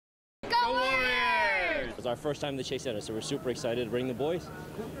It's our first time in the Chase Center, so we're super excited to bring the boys.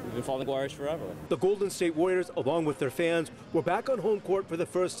 We've been following the Warriors forever. The Golden State Warriors, along with their fans, were back on home court for the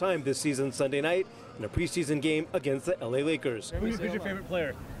first time this season Sunday night in a preseason game against the LA Lakers. Who's your favorite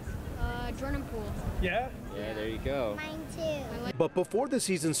player? Jordan Poole. Yeah? Yeah, there you go. Mine too. But before the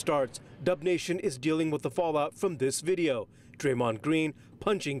season starts, Dub Nation is dealing with the fallout from this video. Draymond Green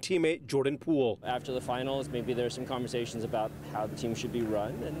punching teammate Jordan Poole. After the finals, maybe there's some conversations about how the team should be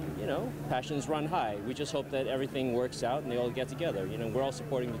run, and, you know, passions run high. We just hope that everything works out and they all get together. You know, we're all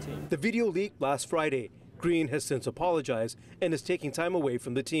supporting the team. The video leaked last Friday. Green has since apologized and is taking time away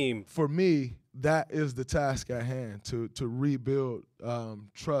from the team. For me, that is the task at hand, to rebuild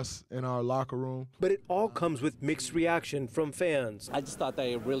trust in our locker room. But it all comes with mixed reaction from fans. I just thought that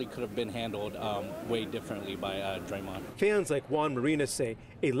it really could have been handled way differently by Draymond. Fans like Juan Marina say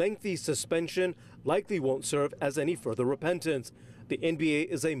a lengthy suspension likely won't serve as any further repentance. The NBA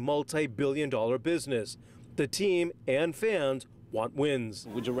is a multi-billion-dollar business. The team and fans want wins.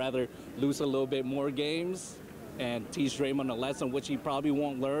 Would you rather lose a little bit more games and teach Draymond a lesson, which he probably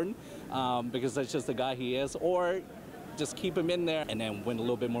won't learn because that's just the guy he is, or just keep him in there and then win a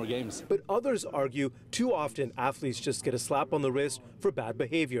little bit more games? But others argue too often athletes just get a slap on the wrist for bad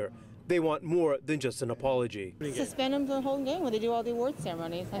behavior. They want more than just an apology. Suspend them for the whole game when they do all the award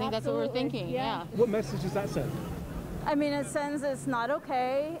ceremonies. I think that's what we're thinking, yeah. What message does that send? I mean, it sends it's not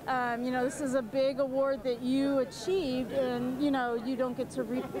okay. You know, this is a big award that you achieved, and, you know, you don't get to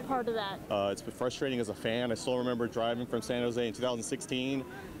reap part of that. It's been frustrating as a fan. I still remember driving from San Jose in 2016,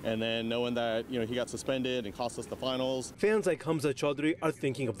 and then knowing that, you know, he got suspended and cost us the finals. Fans like Hamza Chaudhry are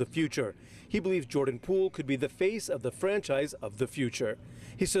thinking of the future. He believes Jordan Poole could be the face of the franchise of the future.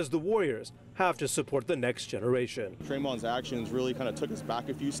 He says the Warriors have to support the next generation. Draymond's actions really kind of took us back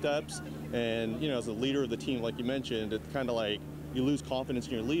a few steps, and, you know, as a leader of the team, like you mentioned, it's kind of like you lose confidence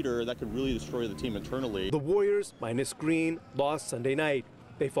in your leader, that could really destroy the team internally. The Warriors, minus Green, lost Sunday night.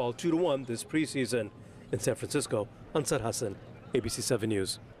 They fall 2-1 this preseason. In San Francisco, Ansar Hassan, ABC 7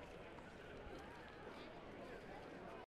 News.